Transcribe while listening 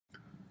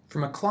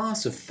From a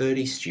class of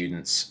 30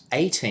 students,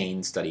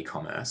 18 study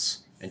commerce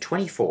and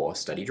 24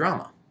 study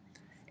drama.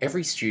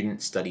 Every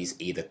student studies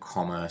either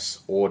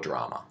commerce or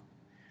drama.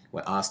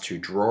 We're asked to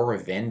draw a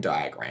Venn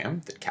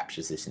diagram that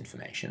captures this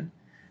information.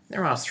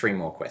 They're asked three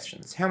more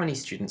questions. How many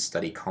students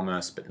study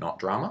commerce but not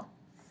drama?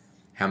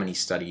 How many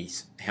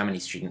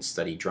students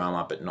study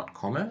drama but not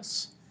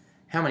commerce?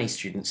 How many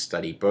students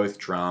study both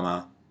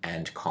drama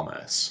and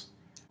commerce?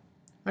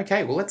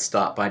 Okay, well let's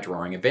start by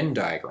drawing a Venn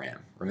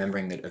diagram,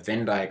 remembering that a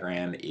Venn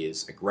diagram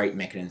is a great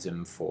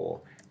mechanism for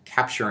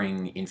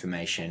capturing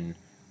information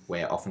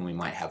where often we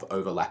might have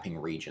overlapping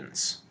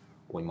regions.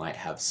 We might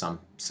have some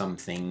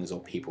things or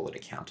people that are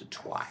counted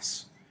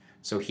twice.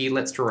 So here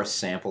let's draw a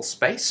sample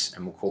space,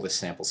 and we'll call this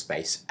sample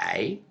space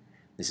A.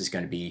 This is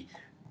going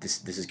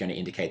to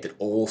indicate that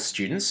all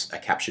students are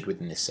captured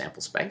within this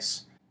sample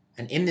space.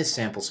 And in this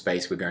sample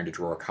space, we're going to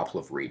draw a couple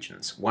of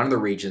regions. One of the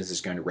regions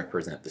is going to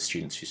represent the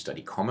students who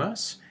study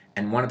commerce,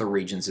 and one of the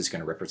regions is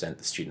going to represent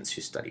the students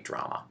who study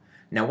drama.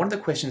 Now, one of the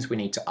questions we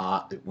need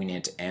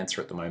to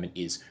answer at the moment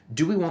is,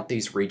 do we want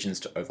these regions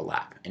to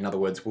overlap? In other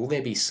words, will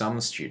there be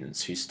some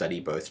students who study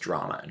both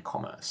drama and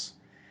commerce?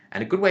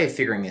 And a good way of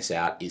figuring this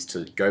out is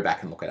to go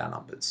back and look at our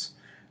numbers.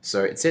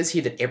 So it says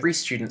here that every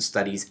student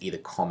studies either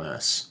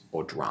commerce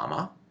or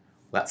drama.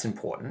 That's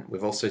important.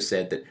 We've also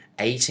said that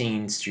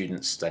 18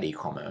 students study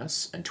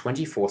commerce and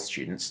 24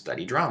 students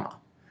study drama.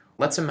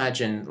 Let's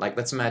imagine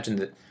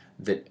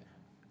that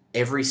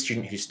every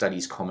student who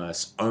studies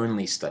commerce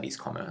only studies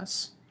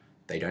commerce.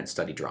 They don't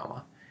study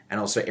drama. And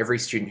also every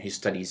student who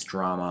studies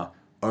drama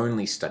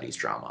only studies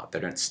drama.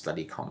 They don't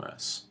study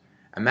commerce.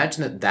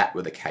 Imagine that that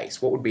were the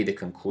case. What would be the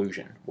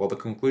conclusion? Well, the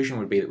conclusion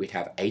would be that we'd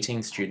have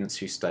 18 students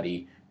who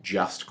study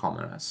just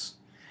commerce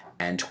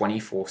and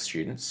 24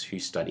 students who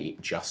study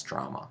just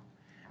drama.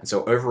 And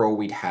so overall,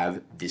 we'd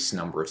have this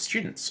number of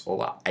students,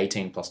 all up,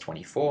 18 plus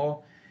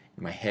 24.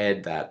 In my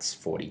head, that's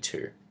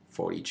 42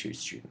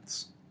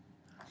 students.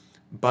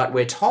 But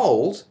we're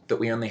told that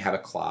we only have a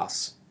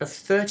class of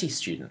 30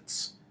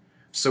 students.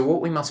 So what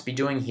we must be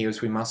doing here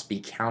is we must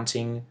be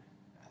counting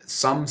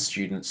some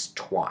students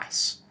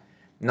twice.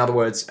 In other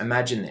words,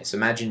 imagine this.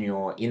 Imagine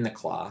you're in the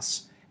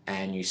class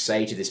and you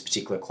say to this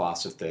particular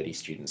class of 30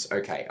 students,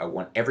 okay, I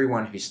want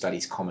everyone who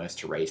studies commerce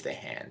to raise their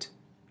hand.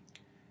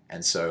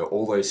 And so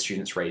all those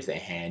students raise their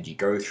hand, you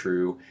go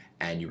through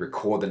and you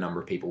record the number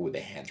of people with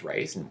their hands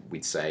raised, and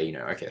we'd say,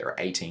 okay, there are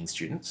 18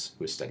 students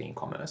who are studying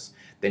commerce.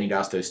 Then you'd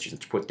ask those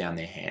students to put down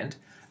their hand.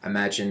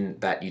 Imagine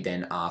that you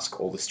then ask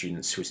all the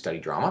students who study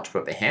drama to put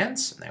up their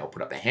hands, and they all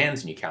put up their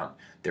hands, and you count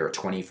there are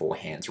 24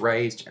 hands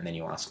raised, and then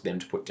you ask them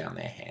to put down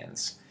their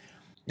hands.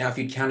 Now, if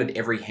you counted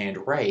every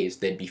hand raised,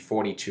 there'd be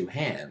 42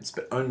 hands,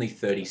 but only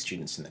 30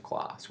 students in the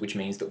class, which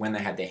means that when they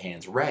had their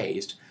hands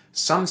raised,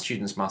 some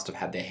students must have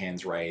had their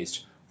hands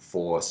raised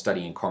for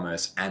studying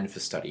commerce and for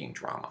studying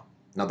drama.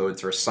 In other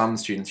words, there are some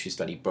students who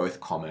study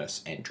both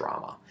commerce and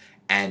drama,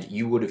 and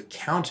you would have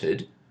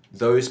counted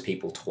those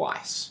people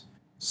twice.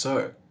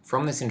 So,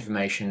 from this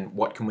information,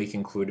 what can we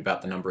conclude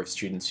about the number of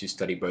students who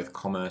study both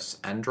commerce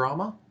and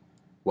drama?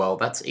 Well,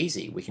 that's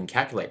easy. We can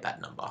calculate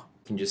that number.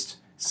 We can just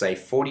say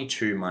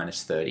 42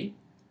 minus 30.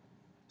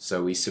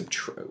 So we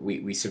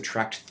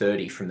subtract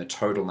 30 from the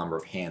total number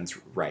of hands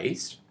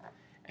raised,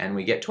 and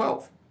we get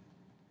 12.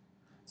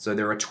 So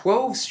there are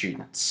 12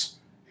 students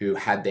who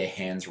had their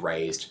hands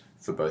raised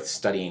for both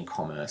studying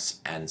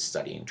commerce and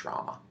studying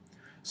drama.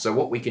 So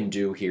what we can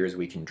do here is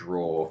we can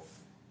draw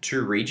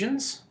two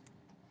regions.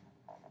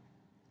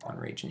 One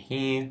region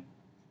here,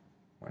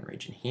 one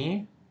region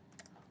here.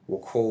 We'll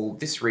call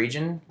this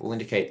region, we'll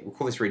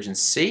call this region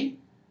C,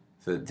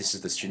 for this is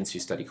the students who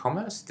study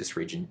commerce. This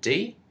region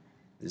D,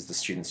 this is the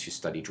students who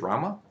study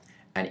drama.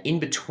 And in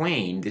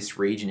between, this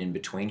region in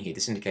between here,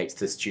 this indicates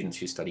the students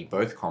who study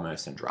both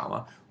commerce and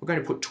drama. We're going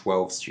to put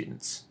 12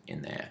 students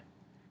in there.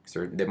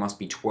 So there must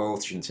be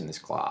 12 students in this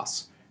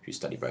class who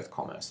study both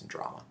commerce and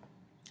drama.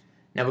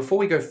 Now, before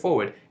we go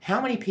forward,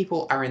 how many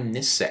people are in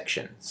this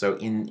section? So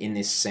in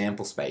this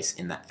sample space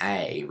in the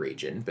A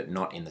region, but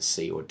not in the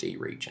C or D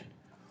region.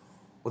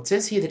 Well, it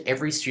says here that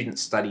every student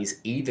studies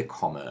either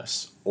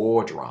commerce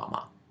or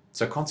drama.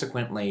 So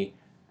consequently,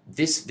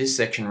 this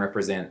section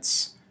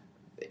represents,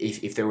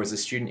 if there were a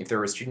student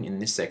in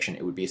this section,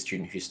 it would be a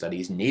student who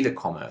studies neither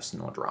commerce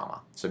nor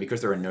drama. So because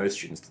there are no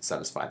students that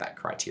satisfy that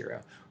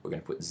criteria, we're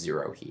going to put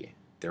 0 here.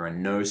 There are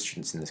no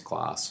students in this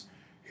class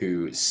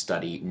who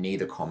study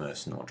neither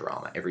commerce nor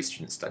drama. Every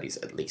student studies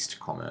at least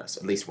commerce,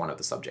 at least one of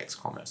the subjects,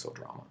 commerce or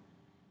drama.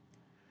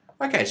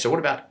 Okay, so what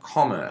about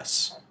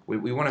commerce?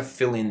 We want to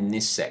fill in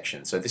this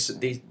section. So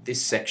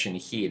this section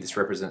here, this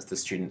represents the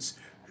students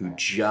who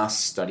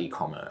just study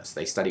commerce.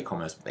 They study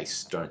commerce, but they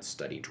don't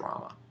study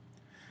drama.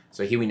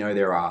 So here we know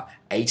there are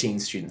 18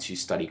 students who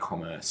study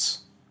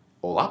commerce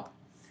all up,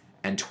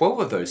 and 12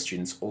 of those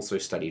students also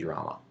study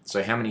drama.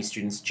 So how many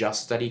students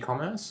just study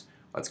commerce?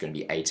 Well, it's going to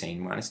be 18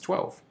 minus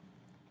 12.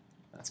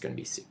 That's going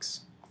to be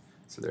 6.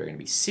 So there are going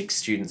to be 6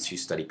 students who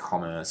study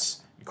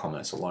commerce, and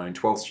commerce alone,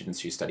 12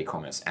 students who study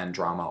commerce and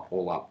drama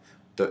all up.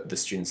 The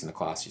students in the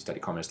class who study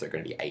commerce, there are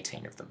going to be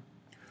 18 of them.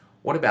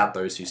 What about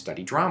those who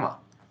study drama?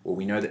 Well,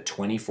 we know that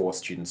 24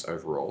 students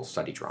overall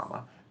study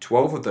drama.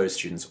 12 of those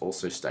students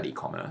also study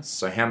commerce.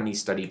 So how many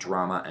study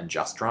drama and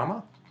just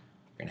drama?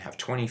 We're going to have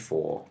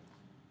 24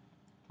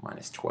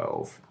 minus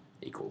 12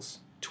 equals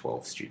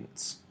 12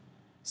 students.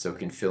 So we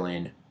can fill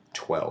in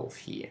 12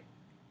 here.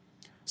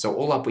 So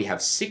all up we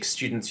have 6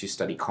 students who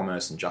study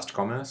commerce and just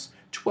commerce,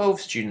 12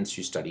 students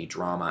who study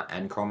drama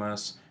and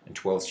commerce, and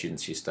 12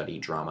 students who study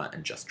drama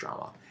and just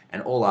drama.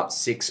 And all up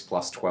 6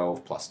 plus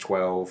 12 plus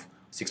 12,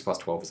 6 plus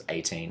 12 is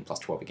 18, plus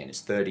 12 again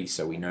is 30,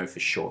 so we know for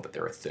sure that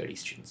there are 30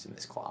 students in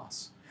this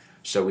class.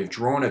 So we've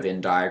drawn a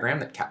Venn diagram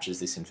that captures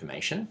this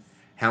information.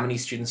 How many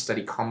students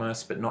study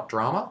commerce but not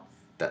drama?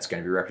 That's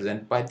going to be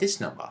represented by this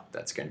number.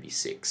 That's going to be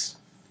 6.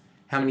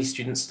 How many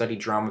students study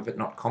drama but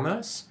not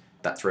commerce?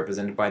 That's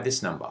represented by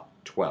this number,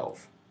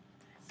 12.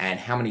 And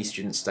how many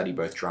students study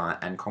both drama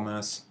and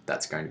commerce?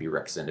 That's going to be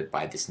represented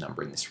by this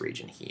number in this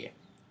region here,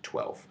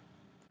 12.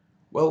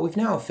 Well, we've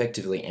now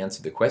effectively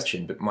answered the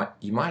question, but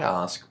you might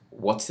ask,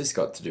 what's this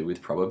got to do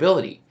with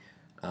probability?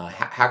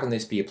 How can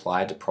this be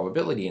applied to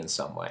probability in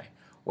some way?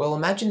 Well,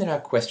 imagine that our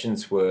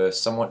questions were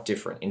somewhat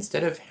different.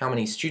 Instead of how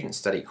many students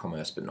study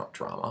commerce but not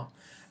drama,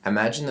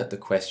 imagine that the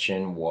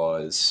question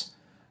was,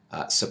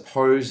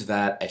 suppose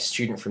that a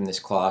student from this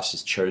class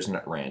is chosen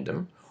at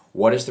random.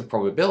 What is the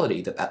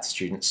probability that that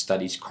student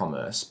studies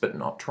commerce but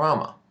not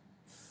drama?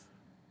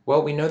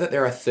 Well, we know that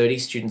there are 30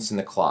 students in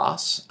the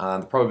class.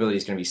 The probability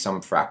is going to be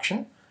some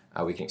fraction.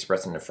 We can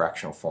express it in a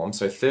fractional form.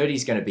 So 30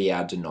 is going to be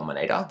our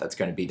denominator. That's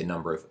going to be the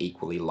number of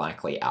equally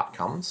likely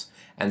outcomes.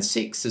 And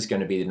 6 is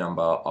going to be the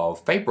number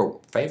of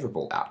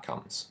favorable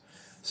outcomes.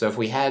 So if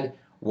we had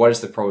what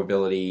is the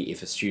probability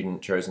if a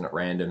student chosen at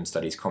random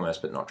studies commerce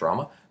but not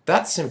drama,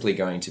 that's simply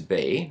going to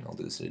be, I'll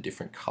do this in a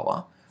different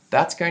color,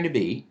 that's going to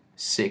be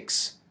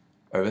 6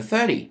 over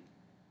 30.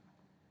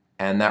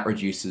 And that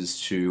reduces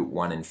to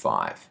 1 in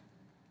 5.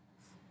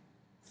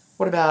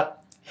 What about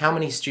how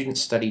many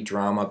students study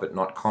drama but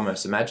not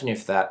commerce? Imagine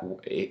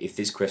if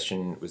this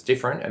question was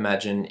different.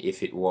 Imagine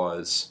if it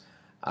was,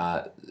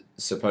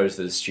 suppose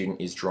that a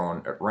student is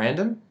drawn at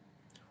random.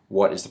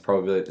 What is the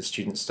probability that the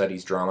student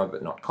studies drama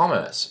but not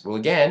commerce? Well,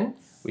 again,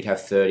 we'd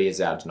have 30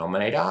 as our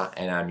denominator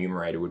and our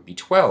numerator would be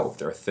 12.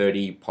 There are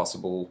 30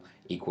 possible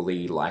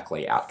equally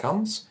likely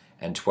outcomes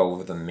and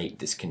 12 of them meet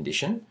this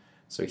condition.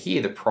 So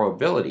here the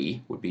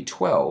probability would be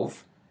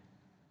 12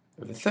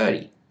 over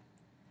 30.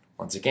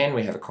 Once again,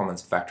 we have a common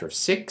factor of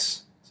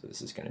 6, so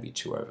this is going to be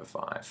 2 over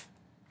 5.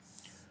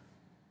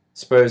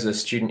 Suppose a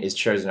student is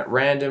chosen at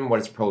random.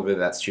 What is the probability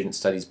that student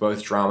studies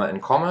both drama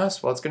and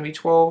commerce? Well, it's going to be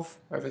 12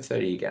 over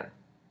 30 again.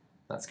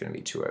 That's going to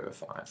be 2 over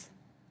 5.